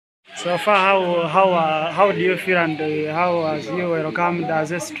So far, how do you feel, and how was you welcomed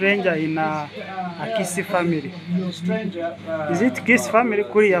as a stranger in a Kisi family? Stranger. Is it Kisi family,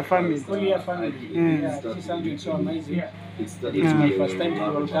 Kuria family? Kuria family. Yeah, this is something so amazing. It's my first time to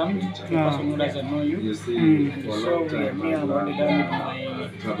welcome a person who doesn't know you. And so me, I'm already done with my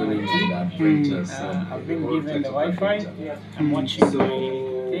team. I've been given the Wi-Fi. I'm watching my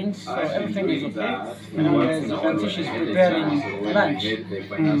things, so everything is okay. And as you can see, she's preparing lunch.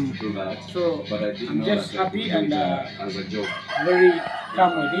 So I'm just happy and very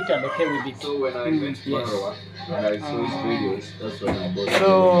calm with it and okay with it. So when I went to Marawa and I saw his videos, that's when I bought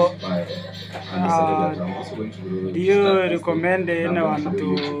So, inspired. And decided that I'm also going to do you recommend anyone to,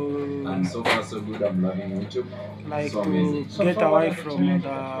 and so far so good, I'm loving YouTube. like, so to get away from the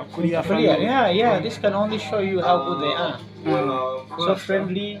Kuria family? Yeah, this can only show you how good they are. So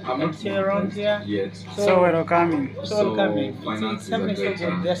friendly, let's say around here. So welcoming. So welcoming. It's something so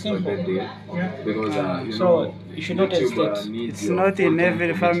good. They're simple. Because so you should not hesitate. It's not in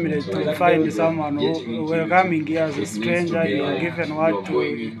every family to find someone who welcoming you as a stranger. You are given what to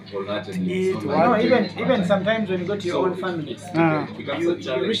eat. No, even sometimes when you go to your own family,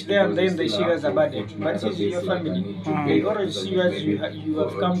 you reach there and then they see you as a burden. But this is your family. They always see you as you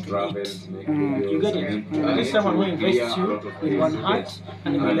have come to eat. You get it? This is someone who invests you with one heart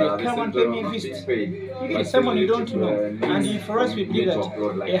and be like, come and pay me a visit. You get someone you don't know. And for us, we believe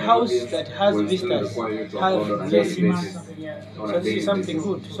that a house that has visitors have blessings. So this is something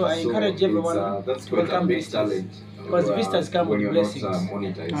good. So I encourage everyone to welcome visitors. Because visitors come with blessings.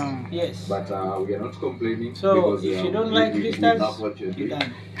 Yes. But we are not complaining. So if you don't like visitors, you're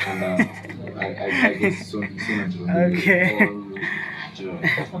done. And I guess soon Okay.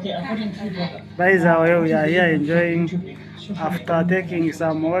 Okay, according to By the way, we are here enjoying. After taking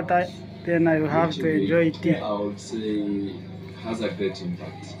some water, then I will have to enjoy tea. I would say has a great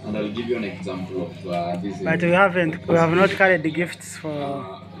impact, and I'll give you an example of this. But we have not carried the gifts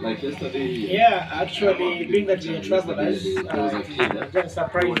for. Like yesterday. Yeah, actually, being that we are travelers, just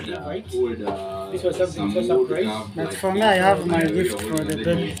surprised, right? This was something so surprise. But for me, I have my gift for the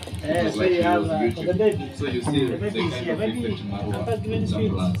baby. Yeah, so you have for the baby. So you see, the baby is here. Baby, Papa's doing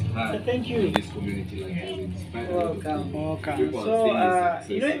sweet. So thank you. This community like Welcome. Welcome. So,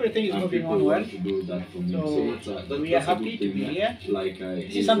 everything is moving on well. So, we are happy to be here.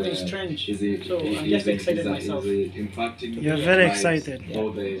 This is something strange. So, I'm just excited myself. You're very excited.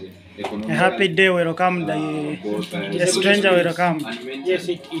 A happy day will come, the stranger will come. Yes,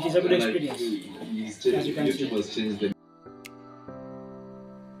 it is a good experience. As you can see.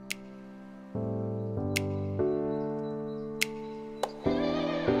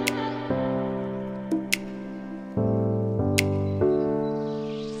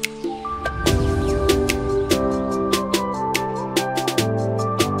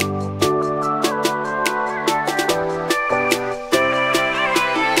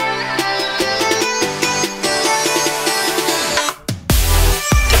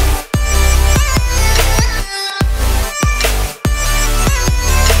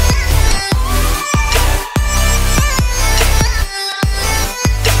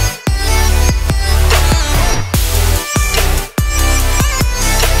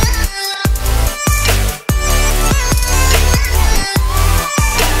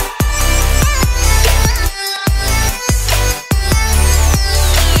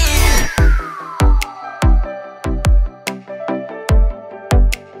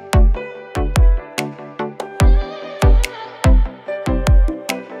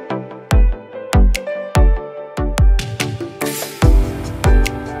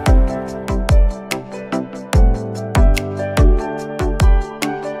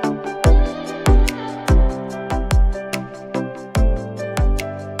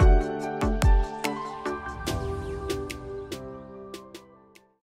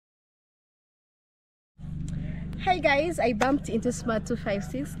 Hi guys, I bumped into Smart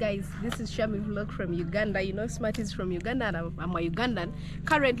 256. Guys, this is Shami Vlog from Uganda. You know Smart is from Uganda and I'm a Ugandan.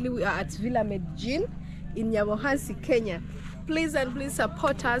 Currently we are at Villa Medjin in Nyamohansi, Kenya. Please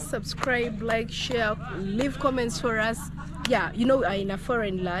support us, subscribe, like, share, leave comments for us. Yeah, you know we are in a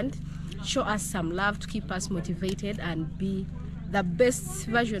foreign land. Show us some love to keep us motivated and be the best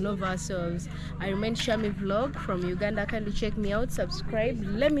version of ourselves. I remain Shami Vlog from Uganda. Kindly check me out, subscribe,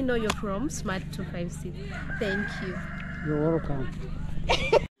 let me know you're from Smart 256. Thank you. You're welcome.